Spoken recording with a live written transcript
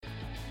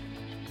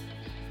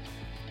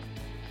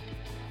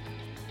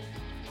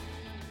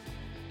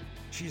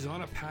She's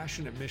on a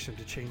passionate mission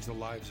to change the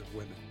lives of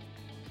women.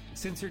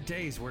 Since her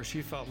days where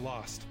she felt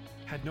lost,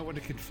 had no one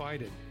to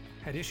confide in,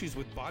 had issues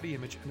with body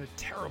image and a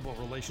terrible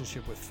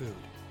relationship with food,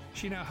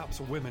 she now helps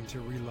women to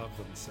re-love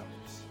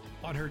themselves.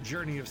 On her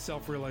journey of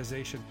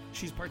self-realization,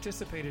 she's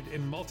participated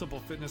in multiple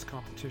fitness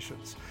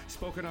competitions,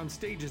 spoken on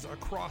stages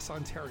across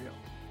Ontario,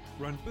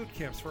 run boot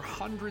camps for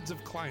hundreds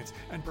of clients,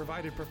 and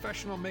provided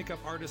professional makeup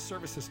artist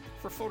services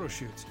for photo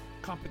shoots,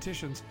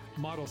 competitions,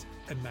 models,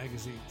 and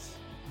magazines.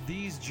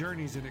 These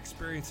journeys and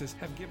experiences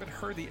have given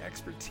her the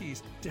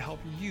expertise to help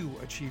you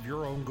achieve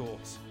your own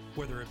goals,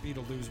 whether it be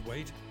to lose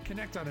weight,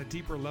 connect on a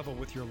deeper level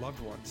with your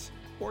loved ones,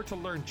 or to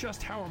learn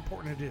just how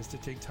important it is to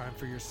take time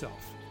for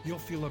yourself. You'll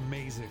feel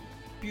amazing,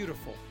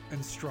 beautiful,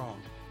 and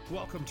strong.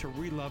 Welcome to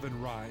Relove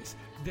and Rise.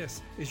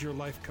 This is your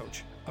life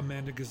coach,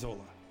 Amanda Gazzola.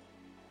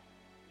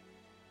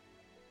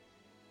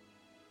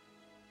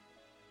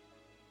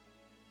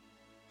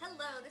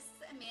 Hello, this is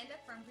Amanda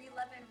from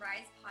Relove and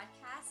Rise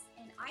podcast,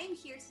 and I am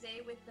here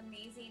today with the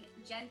amazing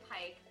Jen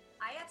Pike.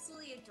 I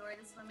absolutely adore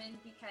this woman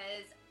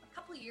because a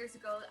couple of years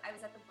ago, I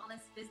was at the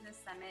Wellness Business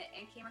Summit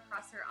and came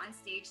across her on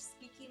stage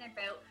speaking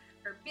about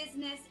her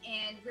business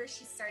and where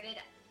she started.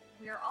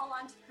 We are all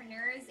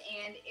entrepreneurs,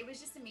 and it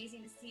was just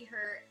amazing to see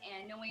her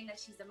and knowing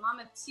that she's a mom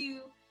of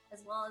two,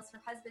 as well as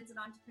her husband's an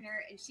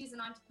entrepreneur and she's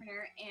an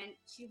entrepreneur, and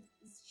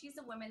she's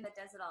a woman that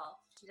does it all.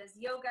 She does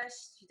yoga,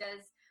 she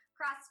does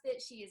CrossFit,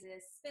 she is a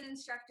spin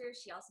instructor,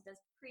 she also does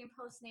pre and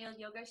post natal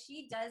yoga.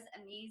 She does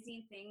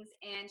amazing things,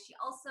 and she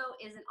also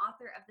is an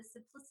author of the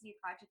Simplicity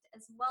Project,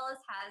 as well as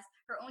has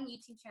her own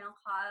YouTube channel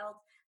called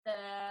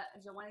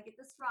I don't want to get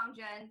this wrong,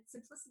 Jen,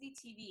 Simplicity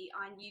TV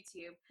on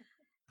YouTube.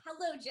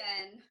 Hello,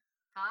 Jen.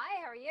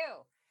 Hi, how are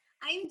you?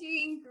 I'm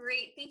doing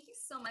great. Thank you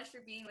so much for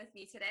being with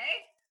me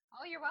today.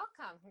 Oh, you're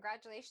welcome.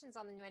 Congratulations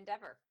on the new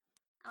endeavor.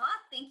 Oh,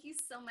 thank you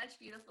so much,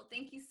 beautiful.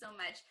 Thank you so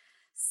much.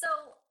 So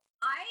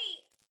I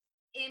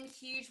am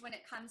huge when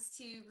it comes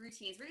to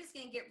routines. We're just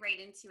going to get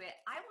right into it.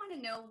 I want to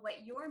know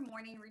what your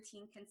morning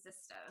routine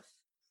consists of.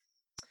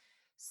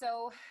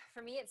 So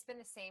for me, it's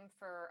been the same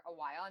for a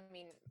while. I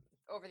mean,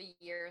 over the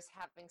years,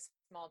 having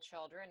small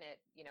children,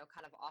 it,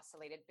 kind of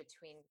oscillated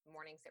between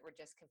mornings that were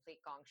just complete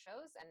gong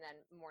shows and then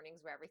mornings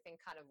where everything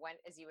kind of went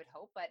as you would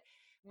hope. But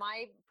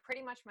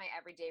pretty much my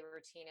everyday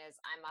routine is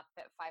I'm up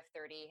at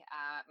 5:30.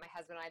 My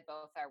husband and I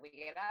both are. We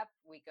get up,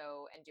 we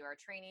go and do our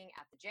training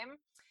at the gym.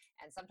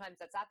 And sometimes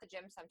that's at the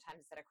gym,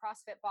 sometimes it's at a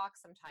CrossFit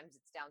box, sometimes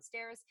it's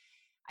downstairs.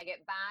 I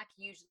get back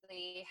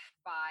usually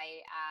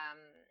by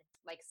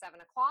like 7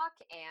 o'clock,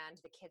 and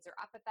the kids are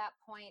up at that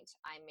point.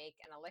 I make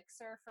an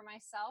elixir for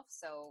myself.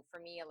 So for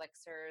me,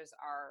 elixirs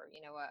are,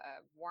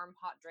 a warm,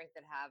 hot drink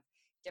that have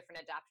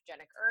different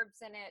adaptogenic herbs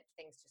in it,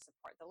 things to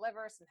support the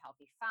liver, some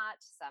healthy fat,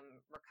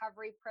 some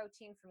recovery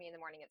protein. For me in the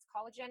morning, it's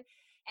collagen.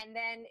 And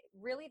then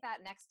really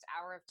that next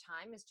hour of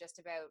time is just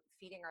about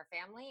feeding our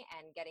family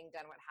and getting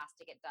done what has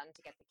to get done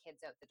to get the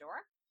kids out the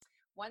door.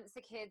 Once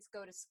the kids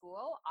go to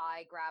school,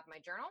 I grab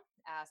my journal.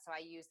 So I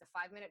use the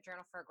 5-minute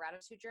journal for a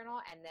gratitude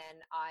journal. And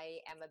then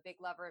I am a big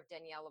lover of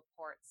Danielle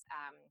Laporte's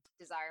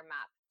Desire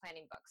Map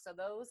planning book. So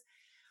those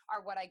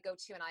are what I go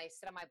to, and I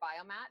sit on my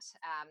biomat,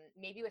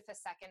 maybe with a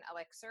second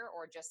elixir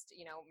or just,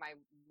 my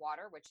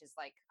water, which is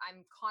like,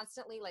 I'm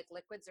constantly like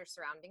liquids are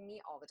surrounding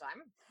me all the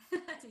time.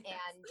 Yes.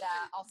 And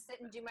I'll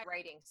sit and do my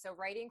writing. So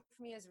writing for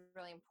me is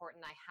really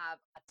important. I have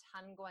a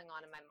ton going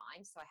on in my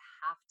mind, so I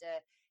have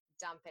to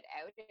dump it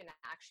out and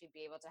actually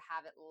be able to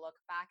have it look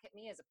back at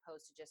me as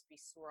opposed to just be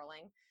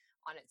swirling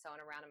on its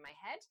own around in my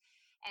head.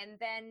 And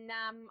then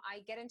I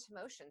get into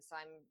motion. So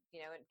I'm,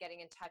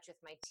 getting in touch with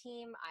my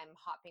team. I'm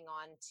hopping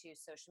on to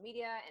social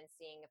media and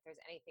seeing if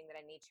there's anything that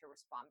I need to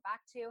respond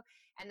back to.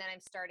 And then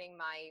I'm starting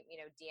my,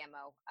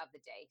 DMO of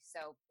the day.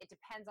 So it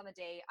depends on the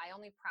day. I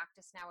only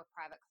practice now with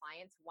private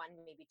clients 1,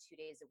 maybe 2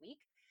 days a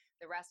week.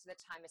 The rest of the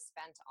time is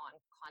spent on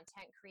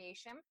content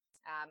creation.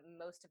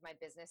 Most of my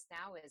business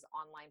now is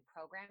online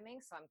programming.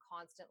 So I'm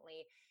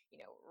constantly,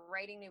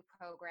 writing new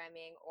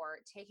programming or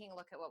taking a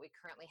look at what we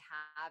currently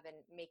have and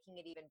making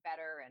it even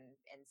better and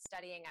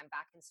studying. I'm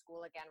back in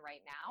school again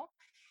right now.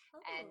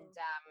 Oh. And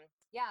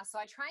so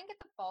I try and get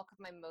the bulk of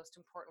my most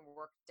important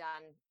work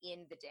done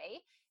in the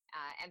day.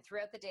 And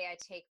throughout the day, I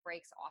take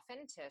breaks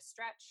often to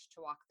stretch,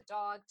 to walk the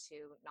dog,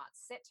 to not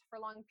sit for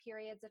long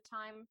periods of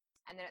time.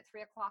 And then at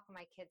 3 o'clock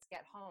when my kids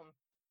get home,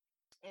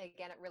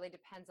 again, it really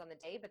depends on the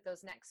day, but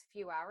those next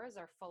few hours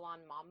are full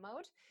on mom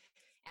mode.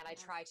 And I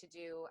try to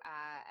do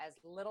as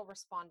little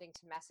responding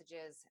to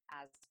messages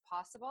as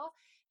possible.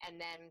 And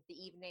then the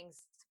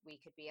evenings,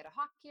 we could be at a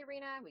hockey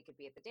arena, we could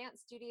be at the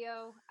dance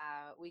studio.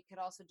 We could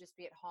also just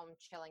be at home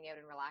chilling out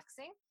and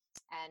relaxing.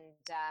 And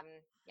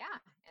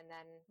and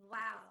then.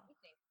 Wow.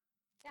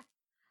 Yeah.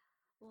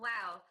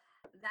 Wow.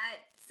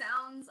 That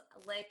sounds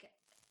like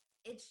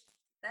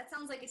That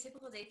sounds like a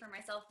typical day for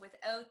myself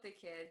without the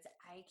kids.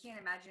 I can't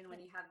imagine when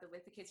you have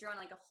with the kids, you're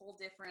on like a whole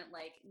different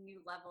like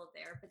new level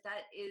there, but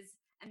that is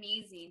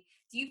amazing.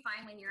 Do you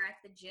find when you're at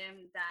the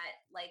gym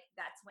that like,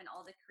 that's when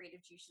all the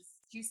creative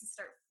juices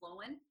start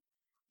flowing?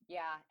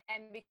 Yeah.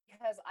 And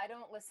because I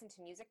don't listen to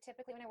music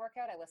typically when I work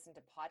out, I listen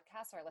to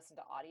podcasts or I listen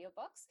to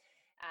audiobooks.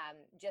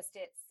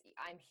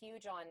 I'm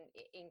huge on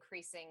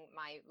increasing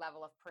my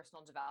level of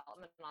personal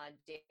development on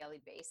a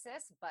daily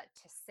basis, but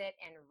to sit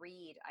and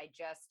read,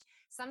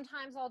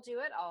 sometimes I'll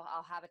do it.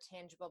 I'll have a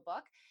tangible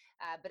book,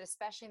 but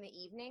especially in the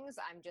evenings,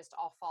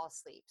 I'll fall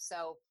asleep.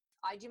 So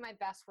I do my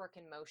best work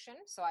in motion.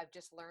 So I've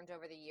just learned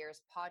over the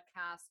years,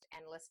 podcast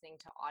and listening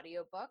to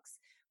audiobooks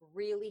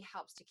really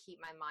helps to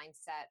keep my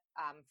mindset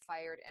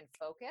fired and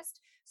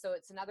focused. So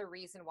it's another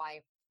reason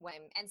why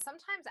and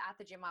sometimes at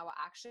the gym, I will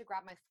actually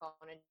grab my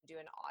phone and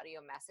do an audio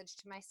message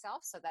to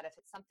myself so that if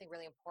it's something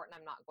really important,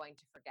 I'm not going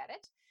to forget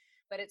it.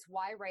 But it's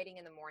why writing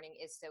in the morning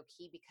is so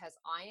key, because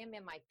I am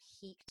in my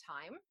peak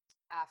time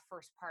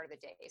first part of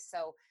the day.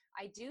 So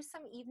I do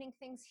some evening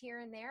things here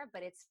and there,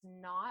 but it's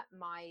not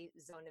my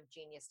zone of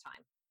genius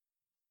time.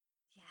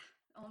 Yeah.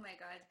 Oh my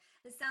God.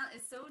 It's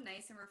so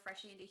nice and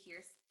refreshing to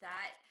hear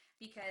that,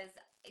 because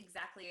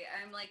exactly.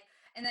 I'm like,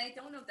 and I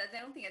don't know that, I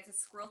don't think it's a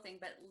squirrel thing,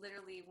 but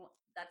literally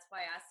that's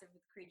why I asked if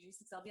with Create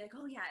Juice, because I'll be like,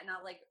 oh yeah. And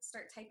I'll like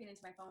start typing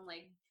into my phone,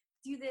 like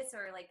do this,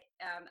 or like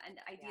an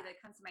idea that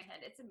comes to my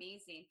head. It's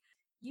amazing.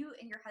 You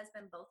and your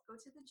husband both go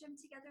to the gym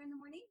together in the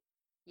morning?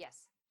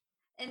 Yes.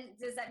 And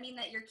does that mean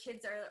that your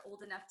kids are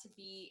old enough to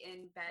be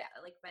in bed,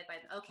 like bed by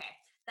them? Okay.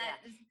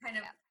 That is kind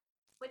of,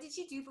 what did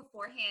you do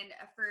beforehand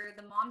for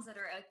the moms that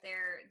are out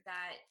there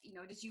that,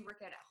 did you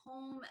work out at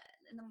home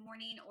in the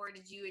morning, or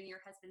did you and your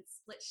husband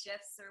split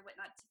shifts or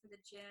whatnot for the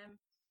gym?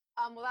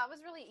 Well, that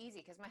was really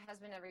easy because my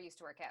husband never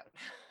used to work out.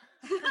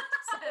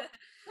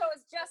 so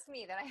it's just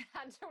me that I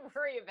had to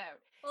worry about.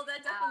 Well,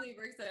 that definitely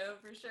works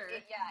out for sure.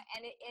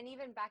 And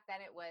even back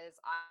then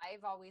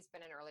I've always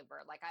been an early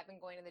bird. Like I've been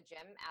going to the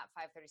gym at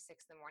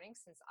 5:36 in the morning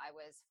since I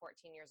was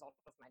 14 years old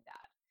with my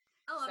dad.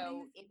 Oh, so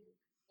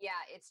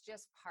it's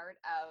just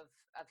part of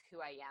who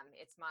I am.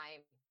 It's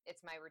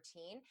my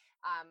routine.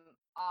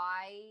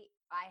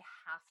 I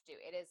have to.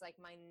 It is like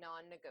my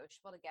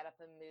non-negotiable to get up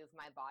and move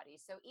my body.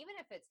 So even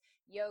if it's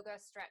yoga,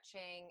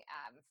 stretching,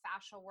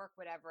 fascial work,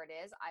 whatever it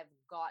is, I've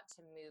got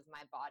to move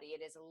my body.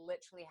 It is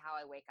literally how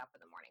I wake up in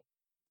the morning.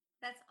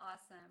 That's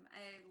awesome.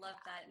 I love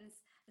that. And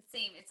it's the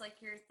same. It's like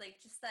you're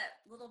like just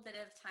that little bit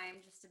of time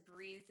just to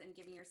breathe and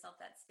giving yourself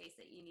that space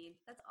that you need.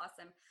 That's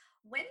awesome.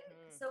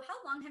 So how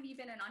long have you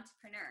been an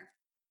entrepreneur?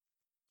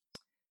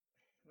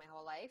 My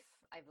whole life,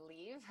 I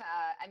believe.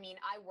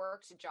 I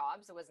worked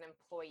jobs. I was an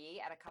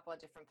employee at a couple of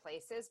different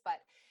places,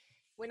 but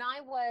when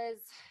I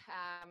was,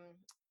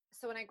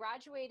 when I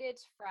graduated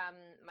from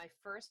my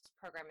first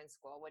program in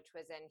school, which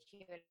was in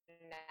human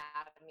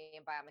anatomy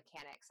and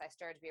biomechanics, I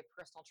started to be a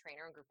personal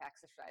trainer and group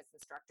exercise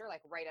instructor,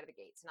 like right out of the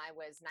gates. And I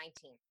was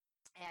 19.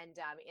 And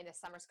in the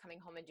summers coming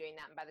home and doing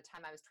that. And by the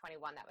time I was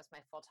 21, that was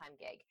my full-time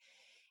gig.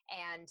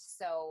 And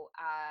so,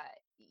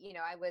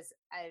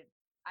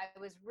 I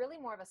was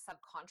really more of a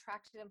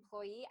subcontracted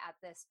employee at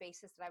the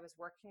spaces that I was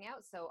working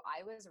out. So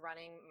I was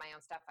running my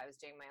own stuff. I was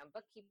doing my own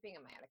bookkeeping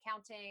and my own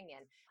accounting,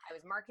 and I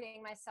was marketing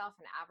myself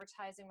and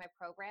advertising my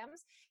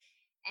programs,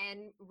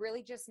 and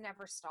really just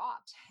never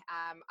stopped.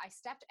 I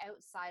stepped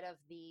outside of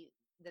the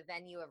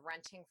venue of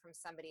renting from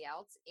somebody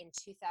else. In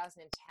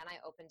 2010, I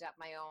opened up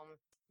my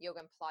own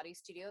yoga and Pilates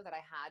studio that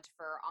I had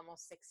for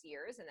almost 6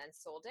 years and then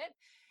sold it.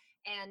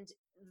 And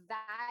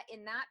that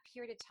in that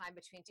period of time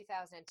between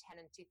 2010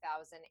 and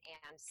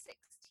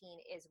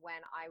 2016 is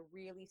when I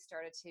really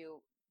started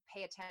to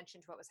pay attention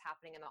to what was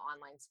happening in the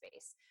online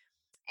space.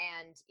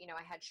 And,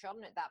 I had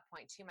children at that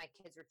point too. My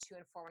kids were 2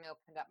 and 4 when I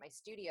opened up my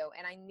studio.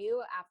 And I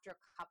knew after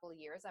a couple of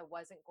years, I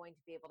wasn't going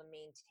to be able to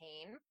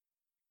maintain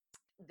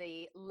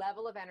the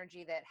level of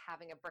energy that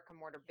having a brick and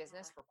mortar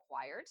business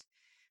required.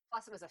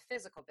 Plus it was a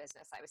physical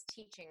business. I was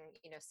teaching,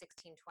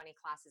 16, 20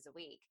 classes a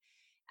week.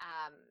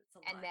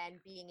 And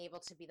then being able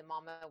to be the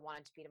mom I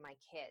wanted to be to my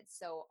kids.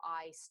 So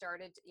I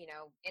started, in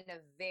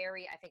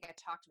I think I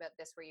talked about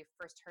this where you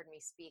first heard me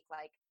speak,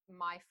 like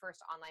my first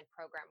online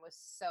program was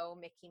so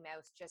Mickey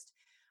Mouse.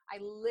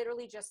 I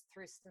literally just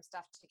threw some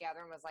stuff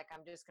together and was like,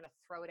 I'm just going to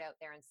throw it out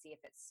there and see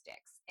if it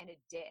sticks. And it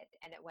did.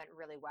 And it went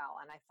really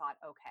well. And I thought,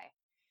 okay,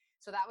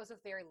 so that was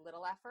with very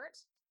little effort.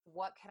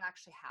 What could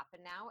actually happen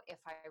now if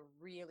I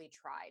really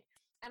tried?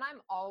 And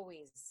I'm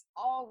always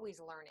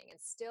learning and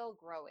still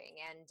growing.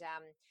 And,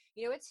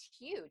 it's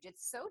huge.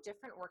 It's so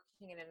different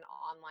working in an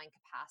online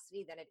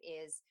capacity than it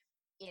is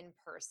in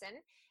person.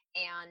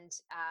 And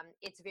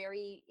it's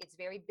very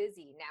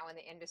busy now in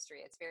the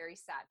industry. It's very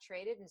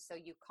saturated. And so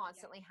you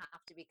constantly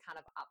have to be kind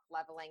of up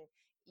leveling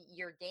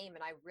your game.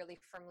 And I really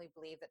firmly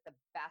believe that the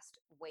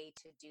best way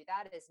to do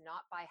that is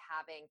not by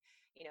having,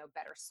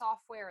 better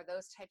software or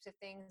those types of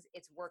things.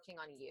 It's working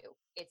on you.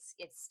 It's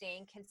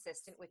staying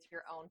consistent with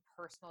your own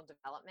personal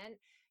development,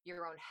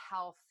 your own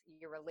health,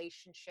 your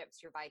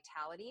relationships, your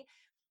vitality.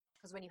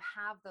 Because when you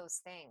have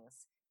those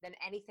things, then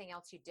anything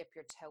else you dip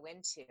your toe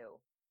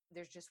into,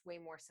 there's just way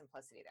more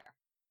simplicity there.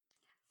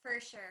 For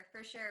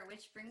sure.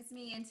 Which brings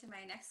me into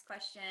my next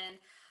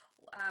question.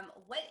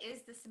 What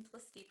is the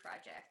Simplicity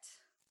Project?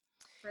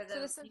 For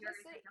those viewers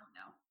that don't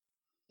know.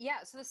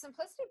 Yeah, so the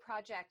Simplicity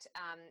Project,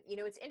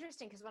 it's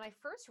interesting because when I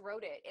first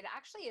wrote it, it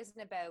actually isn't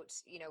about,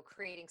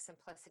 creating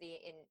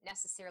simplicity in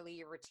necessarily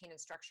your routine and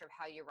structure of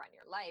how you run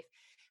your life.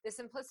 The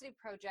Simplicity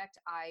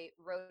Project I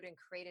wrote and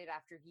created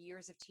after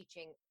years of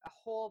teaching a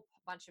whole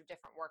bunch of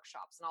different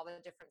workshops and all the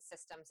different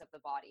systems of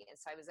the body. And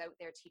so I was out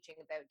there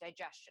teaching about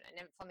digestion and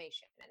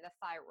inflammation and the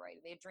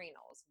thyroid, the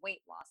adrenals,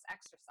 weight loss,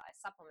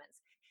 exercise, supplements.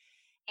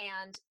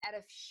 And out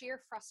of sheer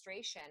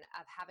frustration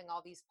of having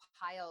all these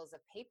piles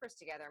of papers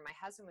together, my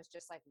husband was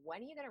just like,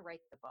 when are you going to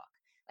write the book?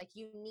 Like,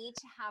 you need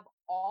to have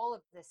all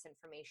of this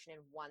information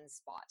in one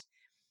spot.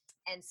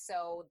 And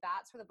so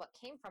that's where the book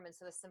came from. And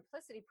so the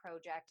Simplicity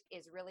Project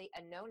is really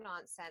a no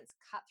nonsense,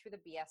 cut through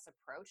the BS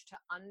approach to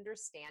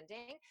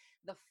understanding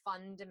the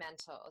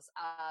fundamentals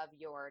of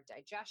your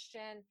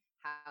digestion,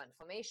 how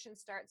inflammation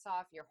starts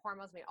off, your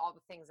hormones, all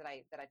the things that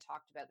I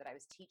talked about that I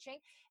was teaching,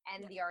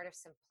 and the art of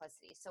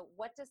simplicity. So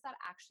what does that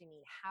actually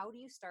mean? How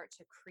do you start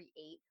to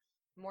create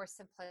more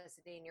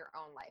simplicity in your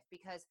own life?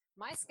 Because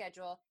my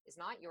schedule is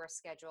not your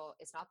schedule,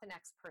 it's not the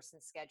next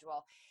person's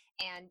schedule.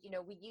 And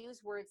we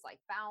use words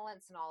like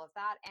balance and all of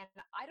that, and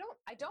I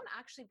don't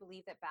actually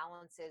believe that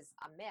balance is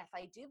a myth.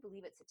 I do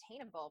believe it's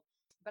attainable,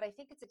 but I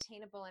think it's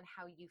attainable in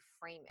how you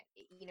frame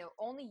it.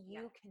 Only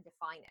you can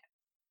define it.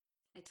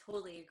 I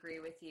totally agree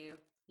with you.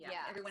 Yeah.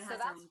 Everyone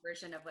has their own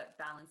version of what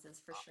balance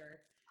is, for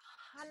sure.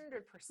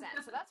 100%.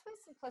 So that's when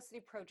Simplicity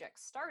Project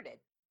started,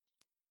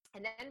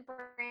 and then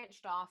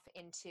branched off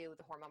into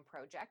the Hormone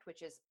Project,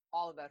 which is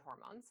all about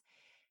hormones,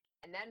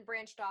 and then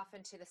branched off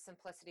into the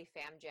Simplicity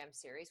Fam Jam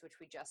series, which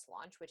we just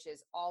launched, which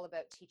is all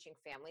about teaching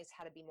families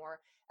how to be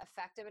more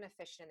effective and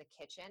efficient in the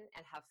kitchen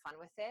and have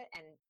fun with it.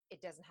 And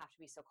it doesn't have to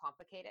be so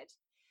complicated.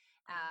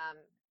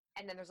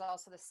 And then there's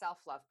also the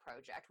Self-Love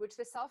Project, which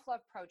the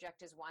Self-Love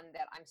Project is one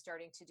that I'm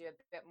starting to do a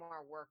bit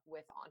more work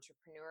with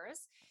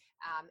entrepreneurs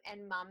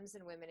and moms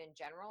and women in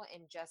general,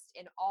 and just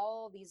in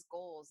all these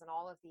goals and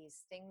all of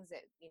these things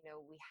that, we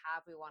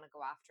want to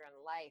go after in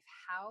life.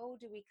 How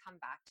do we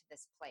come back to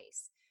this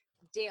place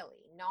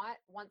daily, not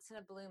once in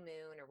a blue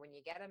moon or when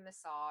you get a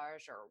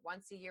massage or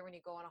once a year when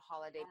you go on a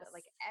holiday, but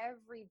like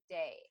every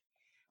day?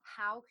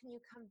 How can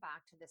you come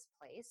back to this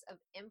place of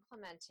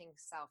implementing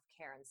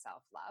self-care and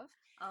self-love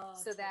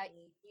that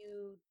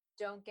you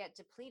don't get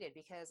depleted?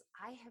 Because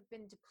I have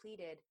been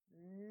depleted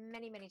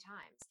many, many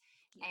times,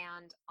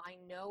 and I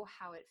know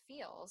how it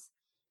feels.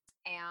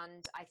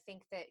 And I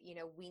think that,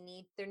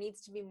 there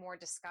needs to be more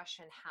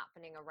discussion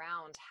happening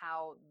around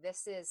how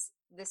this is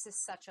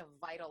such a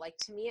vital, like,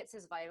 to me, it's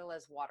as vital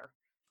as water.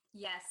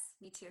 Yes,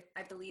 me too.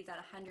 I believe that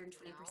 120%.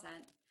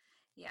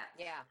 Yeah.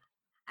 Yeah.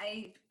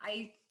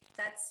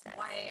 That's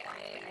why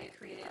I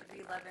created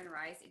Breathe, Love, and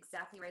Rise,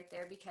 exactly right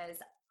there, because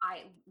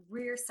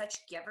we're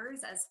such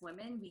givers as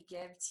women. We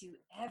give to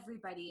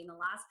everybody, and the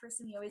last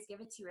person we always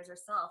give it to is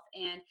ourselves.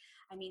 And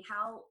I mean,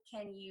 how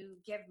can you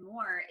give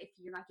more if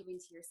you're not giving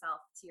to yourself,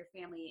 to your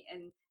family?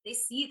 And they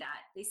see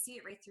that. They see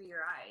it right through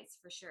your eyes,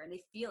 for sure. And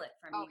they feel it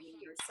from you.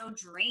 You're so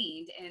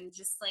drained and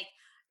just like,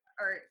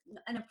 or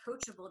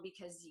unapproachable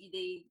because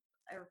they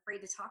are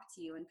afraid to talk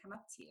to you and come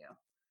up to you.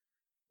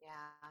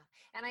 Yeah.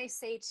 And I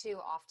say too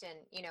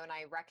often, and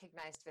I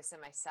recognized this in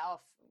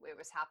myself, it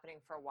was happening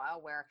for a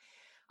while, where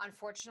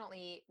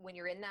unfortunately, when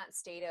you're in that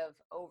state of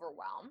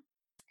overwhelm,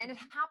 and it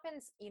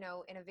happens,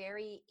 in a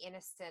very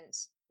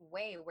innocent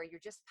way where you're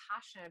just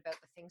passionate about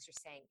the things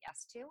you're saying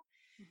yes to.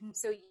 Mm-hmm.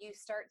 So you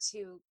start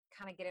to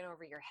kind of get in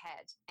over your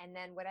head. And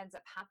then what ends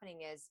up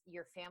happening is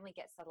your family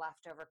gets the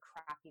leftover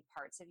crappy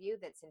parts of you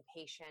that's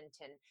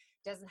impatient and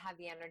doesn't have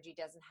the energy,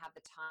 doesn't have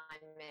the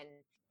time,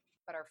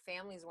 but our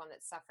family is one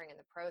that's suffering in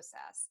the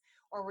process.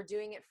 Or we're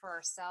doing it for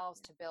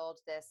ourselves to build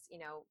this,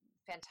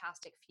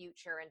 fantastic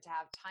future and to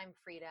have time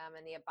freedom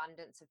and the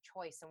abundance of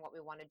choice and what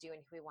we want to do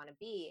and who we want to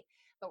be,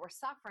 but we're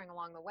suffering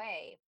along the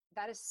way.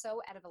 That is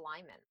so out of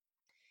alignment.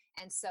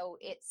 And so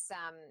it's,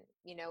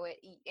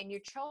 and your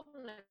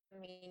children, I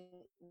mean,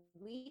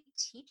 we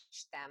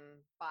teach them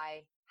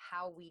by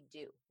how we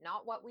do,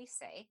 not what we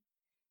say,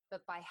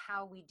 but by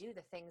how we do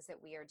the things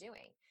that we are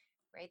doing.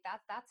 Right?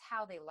 That's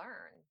how they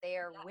learn. They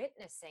are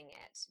witnessing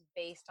it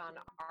based on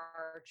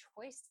our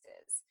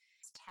choices.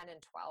 10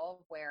 and 12,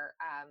 where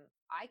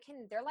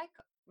they're like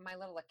my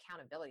little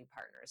accountability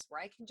partners, where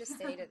I can just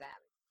say to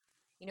them,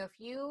 if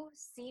you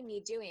see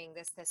me doing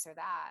this, this, or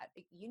that,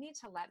 you need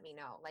to let me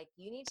know. Like,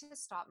 you need to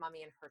stop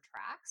mommy in her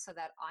tracks so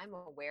that I'm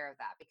aware of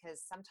that,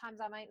 because sometimes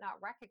I might not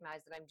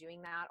recognize that I'm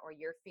doing that, or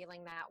you're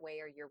feeling that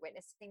way, or you're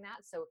witnessing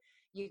that. So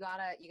you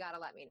gotta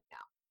let me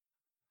know.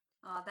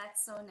 Oh,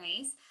 that's so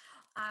nice.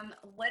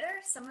 What are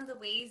some of the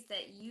ways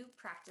that you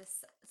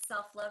practice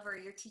self-love, or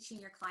you're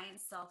teaching your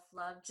clients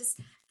self-love,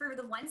 just for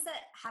the ones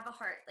that have a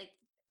heart, like,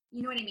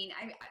 you know what I mean?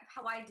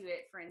 How I do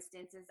it, for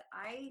instance, is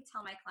I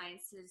tell my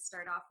clients to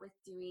start off with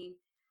doing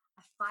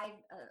a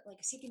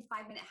taking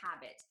 5-minute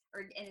habit,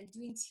 and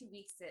doing 2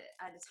 weeks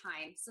at a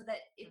time, so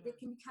that they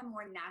can become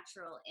more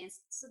natural, and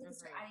so they can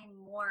start adding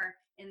more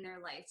in their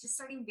life. Just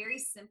starting very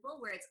simple,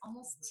 where it's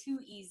almost too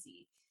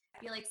easy. I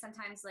feel like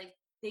sometimes, like,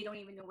 they don't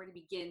even know where to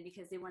begin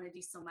because they want to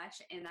do so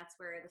much. And that's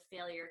where the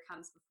failure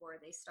comes before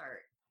they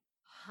start.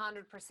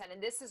 100%.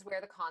 And this is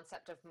where the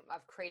concept of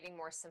creating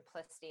more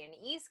simplicity and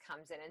ease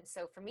comes in. And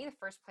so for me, the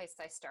first place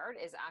I start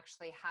is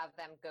actually have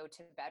them go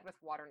to bed with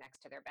water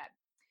next to their bed.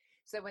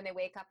 So when they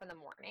wake up in the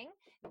morning,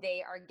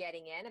 they are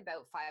getting in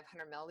about 500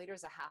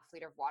 milliliters, a half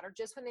liter of water,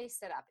 just when they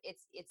sit up.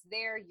 It's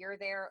there, you're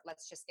there.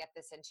 Let's just get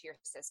this into your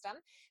system.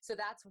 So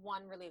that's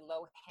one really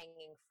low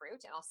hanging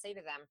fruit. And I'll say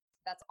to them,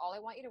 that's all I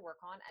want you to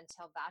work on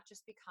until that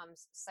just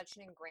becomes such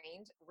an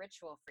ingrained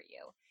ritual for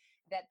you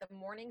that the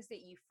mornings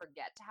that you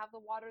forget to have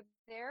the water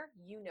there,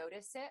 you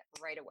notice it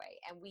right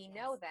away. And we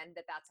know then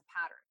that that's a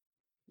pattern.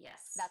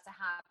 Yes. That's a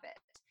habit.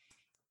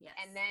 Yes.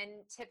 And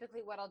then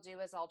typically what I'll do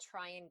is I'll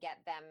try and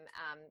get them,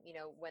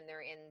 when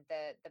they're in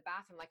the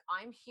bathroom, like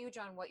I'm huge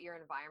on what your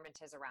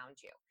environment is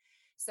around you.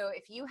 So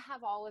if you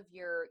have all of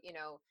your,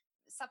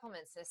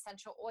 supplements and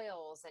essential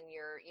oils and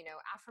your,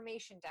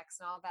 affirmation decks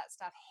and all that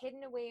stuff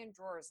hidden away in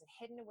drawers and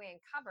hidden away in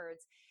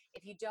cupboards,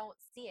 if you don't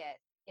see it,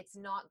 it's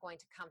not going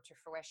to come to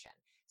fruition.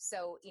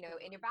 So,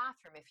 in your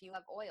bathroom, if you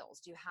have oils,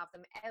 do you have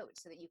them out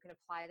so that you can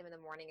apply them in the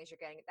morning as you're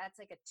getting it?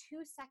 That's like a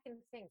 2-second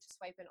thing to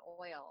swipe an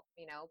oil,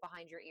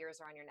 behind your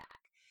ears or on your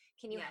neck.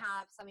 Can you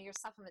have some of your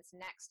supplements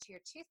next to your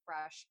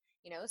toothbrush,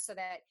 so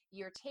that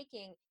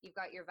you've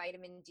got your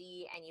vitamin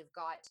D and you've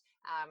got,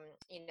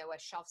 a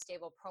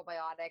shelf-stable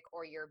probiotic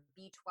or your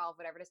B12,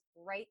 whatever it is,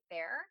 right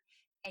there.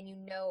 And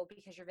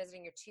because you're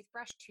visiting your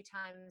toothbrush 2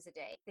 times a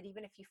day, that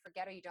even if you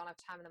forget or you don't have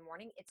time in the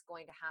morning, it's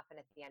going to happen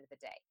at the end of the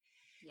day.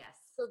 Yes.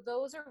 So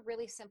those are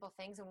really simple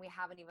things, and we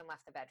haven't even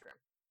left the bedroom.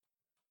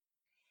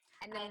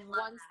 And then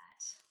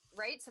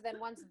right? So then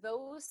once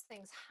those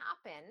things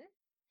happen,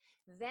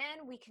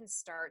 then we can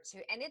start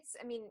to, and it's,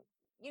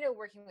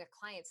 working with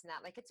clients and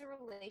that, like it's a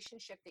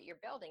relationship that you're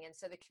building. And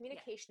so the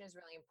communication is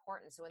really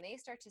important. So when they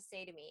start to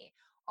say to me,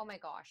 oh my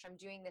gosh, I'm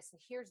doing this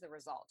and here's the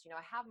result.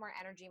 I have more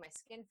energy, my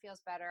skin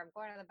feels better, I'm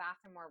going to the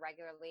bathroom more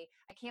regularly.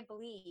 I can't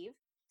believe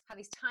how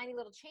these tiny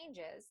little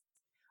changes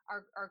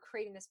are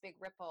creating this big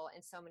ripple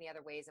in so many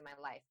other ways in my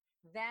life.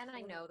 Then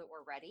I know that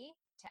we're ready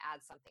to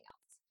add something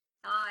else.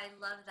 Oh, I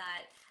love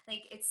that.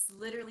 Like it's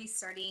literally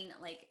starting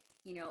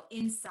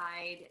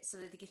inside so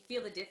that they can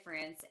feel the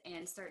difference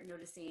and start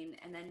noticing,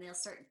 and then it'll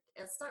start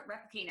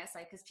replicating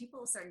outside because people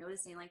will start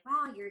noticing like,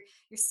 wow, your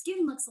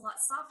skin looks a lot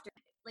softer.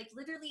 Like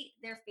literally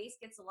their face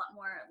gets a lot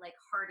more like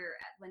harder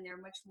when they're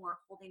much more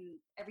holding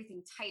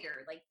everything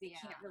tighter, like they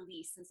can't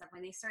release and stuff.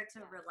 When they start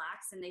to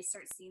relax and they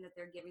start seeing that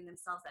they're giving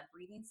themselves that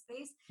breathing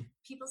space,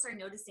 people start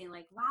noticing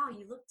like, wow,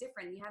 you look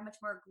different. You have much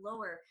more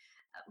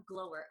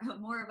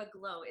more of a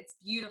glow. It's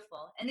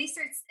beautiful. And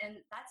and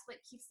that's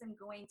what keeps them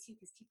going too,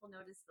 because people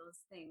notice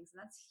those things,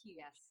 and that's huge.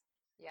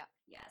 Yes.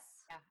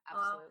 Yeah,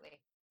 Absolutely.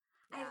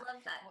 I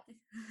love that.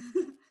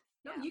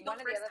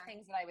 One of the other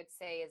things that I would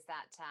say is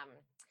that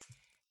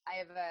I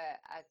have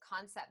a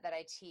concept that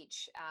I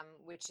teach,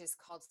 which is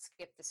called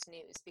skip the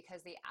snooze,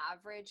 because the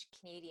average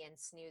Canadian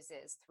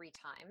snoozes 3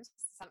 times.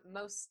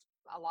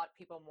 A lot of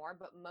people more,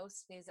 but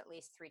most snooze at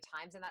least 3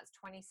 times, and that's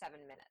 27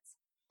 minutes.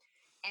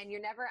 And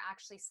you're never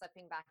actually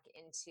slipping back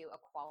into a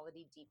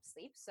quality deep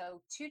sleep.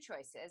 So 2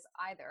 choices: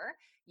 either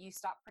you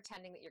stop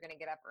pretending that you're going to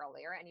get up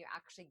earlier and you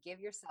actually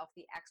give yourself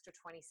the extra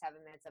 27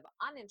 minutes of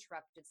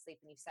uninterrupted sleep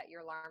and you set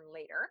your alarm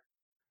later,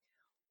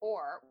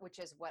 or, which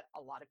is what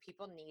a lot of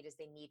people need, is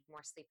they need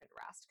more sleep and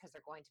rest because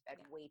they're going to bed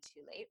way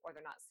too late or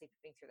they're not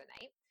sleeping through the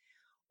night.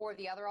 Or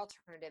the other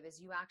alternative is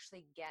you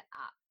actually get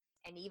up,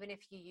 and even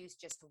if you use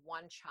just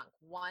one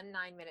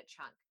 9-minute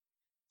chunk,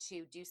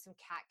 to do some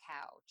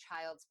cat-cow,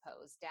 child's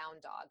pose,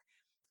 down dog,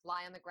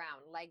 lie on the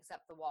ground, legs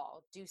up the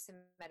wall, do some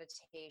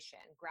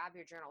meditation, grab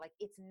your journal. Like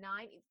it's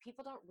 9,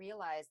 people don't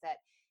realize that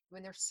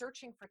when they're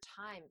searching for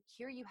time,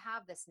 here you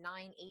have this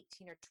 9,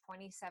 18, or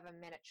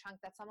 27-minute chunk.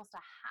 That's almost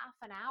a half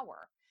an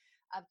hour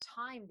of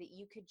time that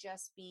you could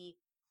just be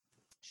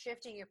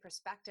shifting your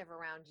perspective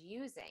around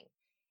using.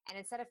 And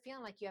instead of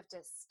feeling like you have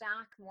to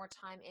stack more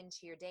time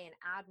into your day and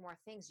add more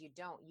things, you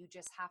don't. You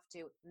just have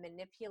to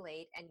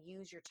manipulate and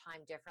use your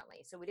time differently.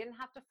 So we didn't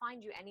have to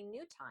find you any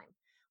new time.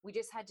 We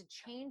just had to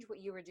change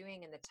what you were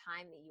doing in the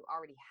time that you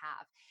already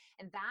have.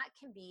 And that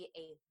can be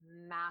a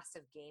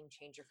massive game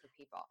changer for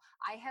people.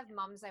 I have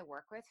moms I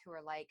work with who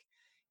are like,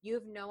 you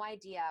have no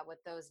idea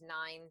what those 9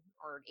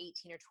 or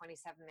 18 or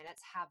 27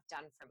 minutes have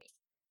done for me.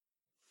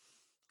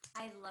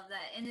 I love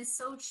that. And it's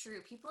so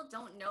true. People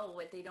don't know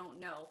what they don't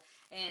know.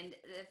 And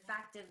the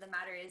fact of the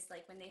matter is,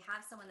 like, when they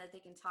have someone that they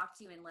can talk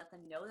to and let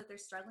them know that they're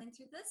struggling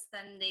through this,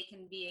 then they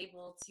can be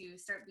able to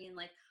start being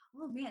like,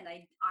 oh man,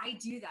 I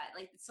do that.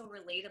 Like, it's so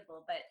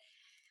relatable. But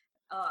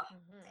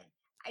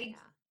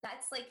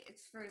that's like,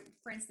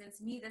 for instance,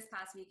 me this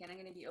past weekend, I'm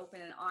going to be open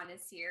and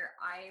honest here.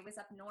 I was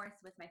up north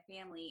with my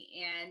family,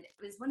 and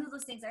it was one of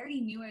those things. I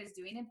already knew I was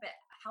doing it, but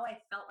how I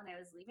felt when I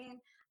was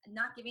leaving,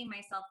 not giving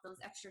myself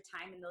those extra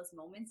time in those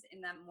moments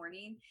in that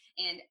morning.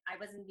 And I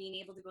wasn't being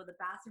able to go to the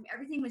bathroom.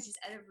 Everything was just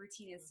out of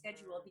routine and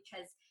schedule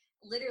because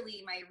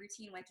literally my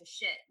routine went to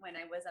shit when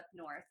I was up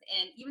north.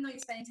 And even though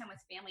you're spending time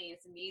with family,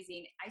 it's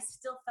amazing. I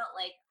still felt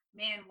like,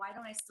 man, why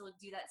don't I still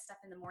do that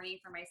stuff in the morning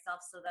for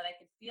myself so that I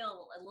could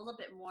feel a little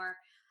bit more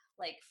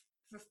like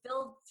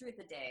fulfilled through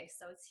the day.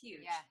 So it's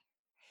huge. Yeah.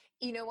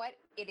 You know what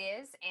it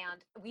is?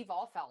 And we've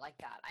all felt like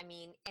that. I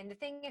mean, and the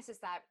thing is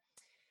that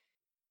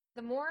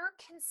the more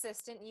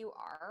consistent you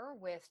are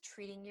with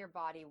treating your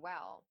body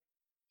well,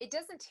 it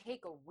doesn't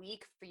take a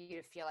week for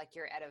you to feel like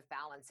you're out of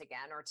balance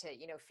again, or to,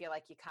 feel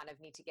like you kind of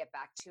need to get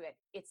back to it.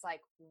 It's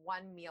like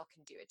one meal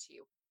can do it to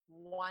you.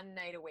 One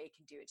night away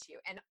can do it to you.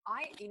 And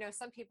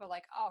some people are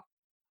like, oh,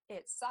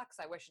 it sucks.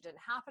 I wish it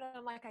didn't happen. And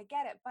I'm like, I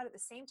get it. But at the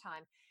same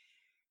time,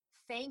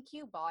 thank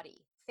you,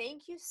 body.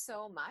 Thank you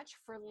so much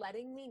for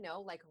letting me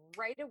know, like,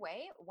 right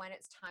away when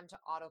it's time to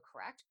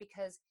autocorrect,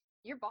 because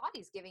your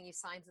body's giving you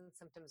signs and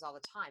symptoms all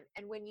the time.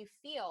 And when you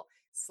feel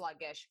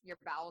sluggish, your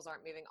bowels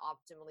aren't moving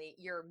optimally,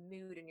 your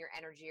mood and your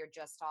energy are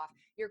just off,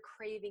 you're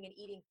craving and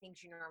eating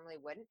things you normally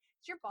wouldn't,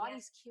 it's your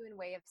body's cue and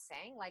way of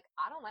saying, like,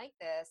 I don't like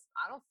this,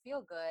 I don't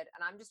feel good,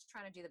 and I'm just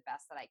trying to do the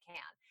best that I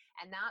can.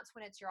 And that's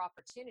when it's your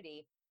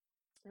opportunity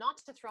not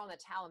to throw in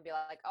the towel and be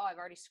like, oh, I've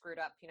already screwed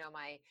up,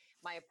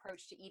 my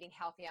approach to eating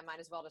healthy. I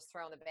might as well just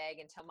throw in the bag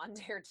until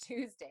Monday or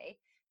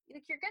Tuesday.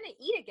 Like, you're going to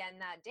eat again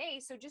that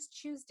day. So just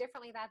choose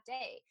differently that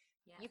day.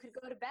 Yes. You could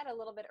go to bed a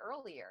little bit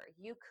earlier.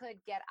 You could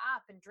get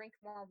up and drink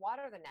more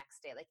water the next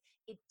day. Like,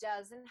 it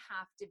doesn't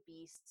have to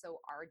be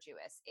so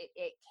arduous.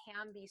 It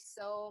can be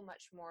so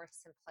much more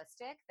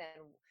simplistic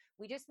than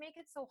we just make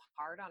it so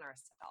hard on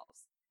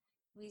ourselves.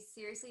 We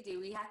seriously do.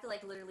 We have to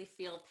like literally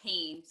feel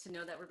pain to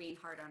know that we're being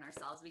hard on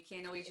ourselves. We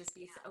can't always just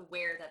be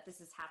aware that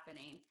this is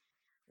happening.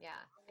 Yeah.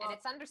 And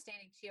it's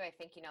understanding too, I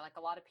think, like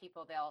a lot of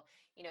people,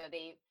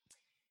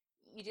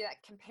 you do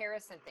that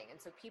comparison thing. And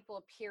so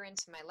people appear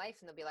into my life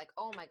and they'll be like,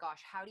 oh my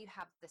gosh, how do you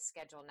have this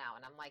schedule now?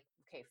 And I'm like,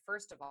 okay,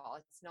 first of all,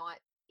 it's not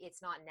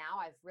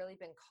now. I've really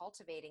been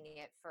cultivating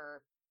it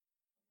for,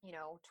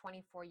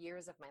 24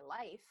 years of my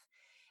life.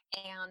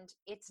 And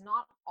it's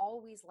not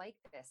always like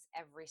this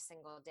every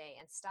single day,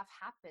 and stuff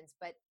happens,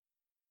 but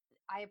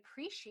I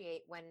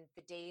appreciate when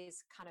the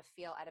days kind of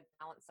feel out of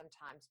balance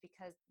sometimes,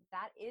 because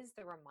that is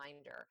the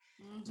reminder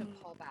to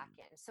pull back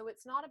in. So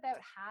it's not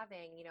about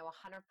having,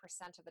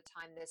 100% of the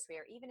time this way,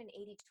 or even an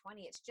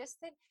 80-20. It's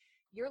just that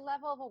your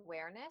level of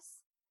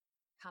awareness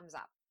comes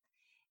up,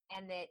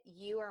 and that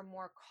you are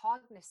more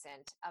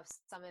cognizant of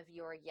some of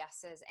your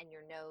yeses and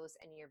your nos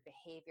and your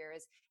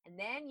behaviors. And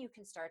then you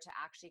can start to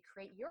actually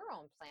create your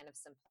own plan of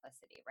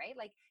simplicity, right?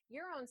 Like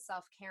your own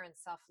self-care and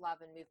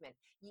self-love and movement.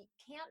 You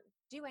can't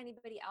do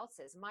anybody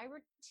else's. My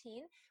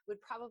routine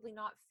would probably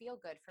not feel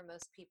good for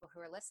most people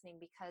who are listening,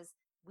 because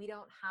we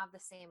don't have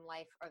the same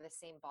life or the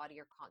same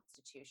body or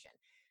constitution.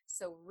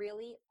 So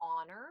really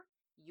honor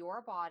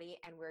your body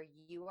and where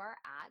you are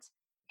at,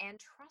 and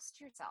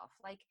trust yourself.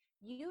 Like,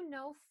 you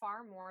know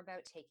far more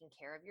about taking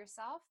care of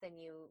yourself than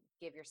you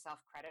give yourself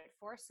credit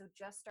for. So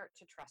just start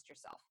to trust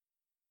yourself.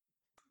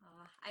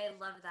 Oh, I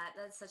love that.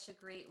 That's such a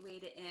great way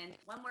to end.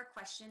 One more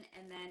question,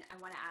 and then I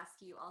want to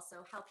ask you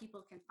also how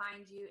people can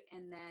find you,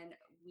 and then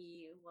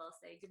we will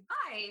say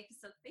goodbye.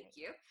 So thank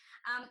you.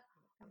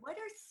 What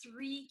are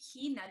 3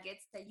 key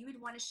nuggets that you would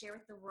want to share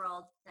with the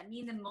world that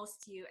mean the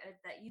most to you,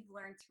 that you've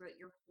learned throughout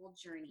your whole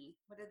journey?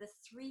 What are the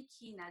 3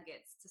 key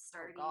nuggets to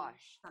starting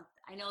something?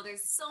 I know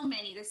there's so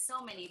many.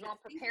 I'm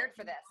not prepared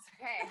for this.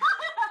 Okay.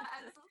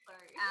 I'm so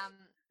sorry.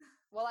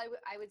 Well,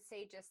 I would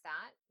say just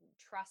that.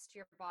 Trust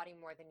your body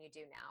more than you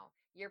do now.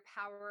 Your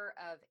power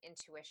of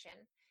intuition,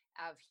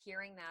 of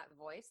hearing that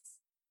voice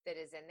that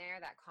is in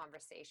there, that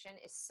conversation,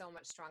 is so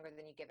much stronger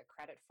than you give it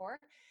credit for.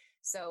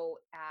 So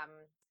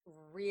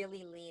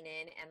really lean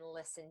in and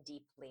listen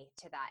deeply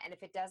to that. And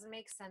if it doesn't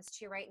make sense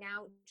to you right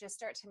now, just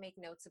start to make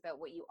notes about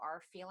what you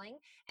are feeling,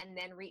 and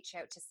then reach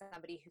out to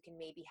somebody who can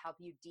maybe help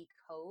you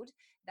decode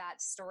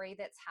that story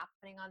that's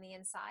happening on the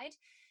inside.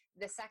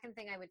 The second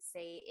thing I would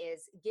say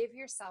is give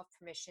yourself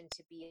permission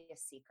to be a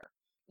seeker.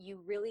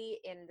 You really,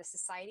 in the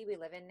society we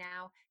live in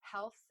now,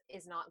 health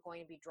is not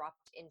going to be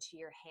dropped into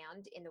your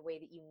hand in the way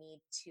that you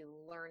need to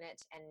learn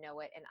it and know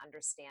it and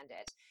understand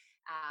it.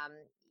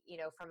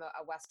 From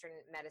a Western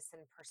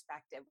medicine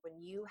perspective, when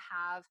you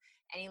have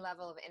any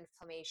level of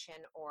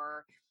inflammation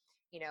or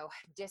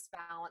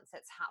disbalance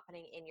that's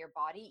happening in your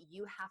body,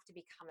 you have to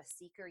become a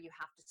seeker. You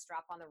have to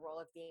strap on the role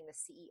of being the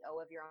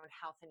CEO of your own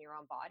health and your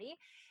own body.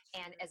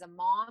 And as a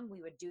mom, we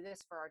would do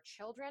this for our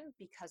children,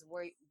 because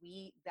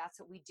that's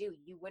what we do.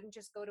 You wouldn't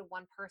just go to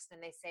one person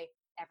and they say,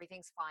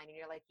 everything's fine. And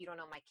you're like, you don't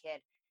know my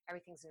kid.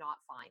 Everything's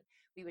not fine.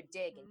 We would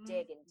dig and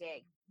dig and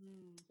dig.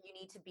 You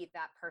need to be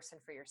that person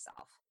for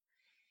yourself.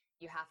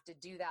 You have to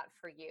do that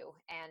for you.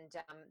 And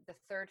the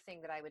third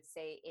thing that I would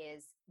say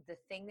is the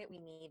thing that we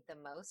need the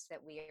most,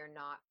 that we are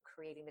not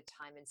creating the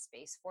time and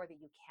space for, that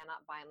you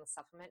cannot buy on the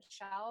supplement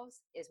shelves,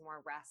 is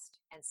more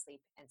rest and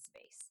sleep and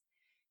space.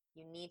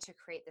 You need to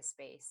create the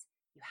space.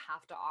 you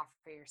have to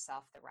offer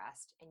yourself the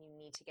rest, and you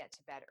need to get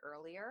to bed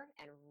earlier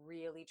and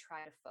really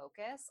try to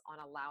focus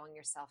on allowing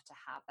yourself to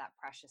have that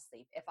precious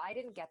sleep. If I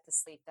didn't get the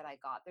sleep that I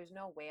got, there's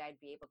no way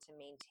I'd be able to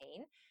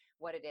maintain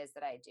what it is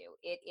that I do.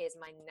 It is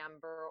my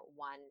number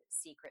one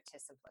secret to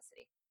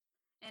simplicity.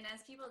 And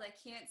as people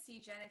that can't see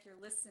Jen, if you're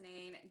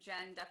listening,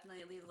 Jen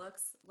definitely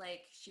looks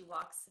like she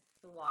walks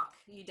the walk.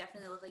 You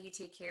definitely look like you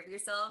take care of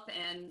yourself,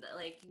 and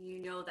like,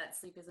 you know that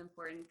sleep is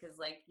important, because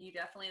like, you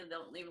definitely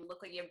don't even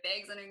look like you have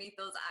bags underneath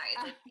those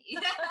eyes.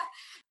 Like,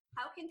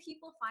 how can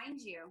people find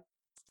you?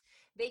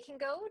 They can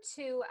go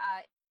to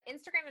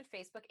Instagram and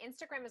Facebook.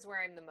 Instagram is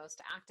where I'm the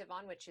most active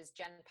on, which is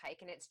Jen Pike,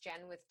 and it's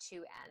Jen with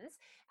 2 N's.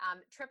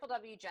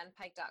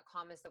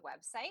 www.jenpike.com is the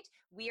website.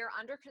 We are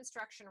under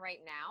construction right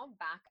now,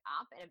 back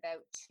up in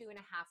about 2.5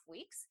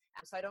 weeks.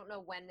 So I don't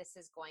know when this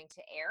is going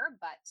to air,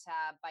 but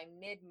by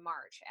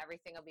mid-March,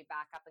 everything will be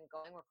back up and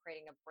going. We're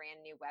creating a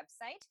brand new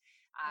website.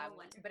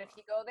 But if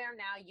you go there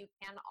now, you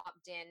can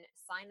opt in,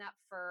 sign up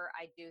for,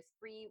 I do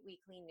 3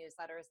 weekly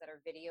newsletters that are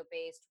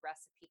video-based,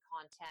 recipe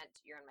content.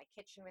 You're in my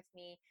kitchen with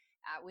me.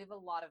 We have a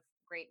lot of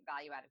great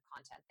value-added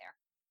content there.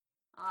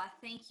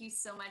 Thank you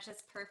so much.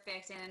 That's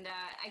perfect. And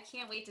I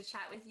can't wait to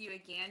chat with you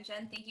again,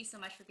 Jen. Thank you so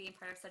much for being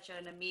part of such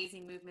an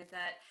amazing movement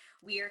that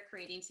we are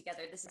creating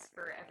together. This is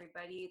for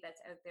everybody that's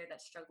out there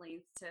that's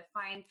struggling to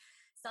find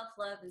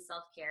self-love and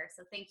self-care.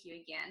 So thank you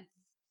again.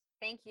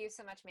 Thank you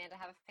so much, Amanda.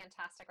 Have a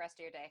fantastic rest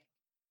of your day.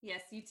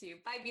 Yes, you too.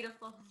 Bye,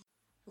 beautiful.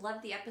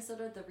 Love the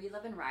episode of the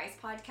Relive and Rise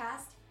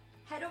podcast?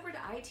 Head over to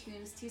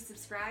iTunes to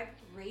subscribe,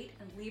 rate,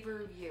 and leave a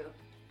review.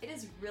 It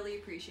is really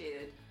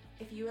appreciated.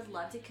 If you would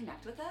love to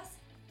connect with us,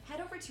 head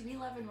over to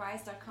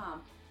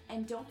reliveandrise.com,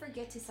 and don't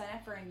forget to sign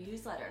up for our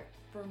newsletter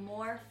for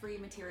more free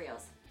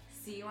materials.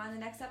 See you on the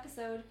next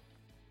episode.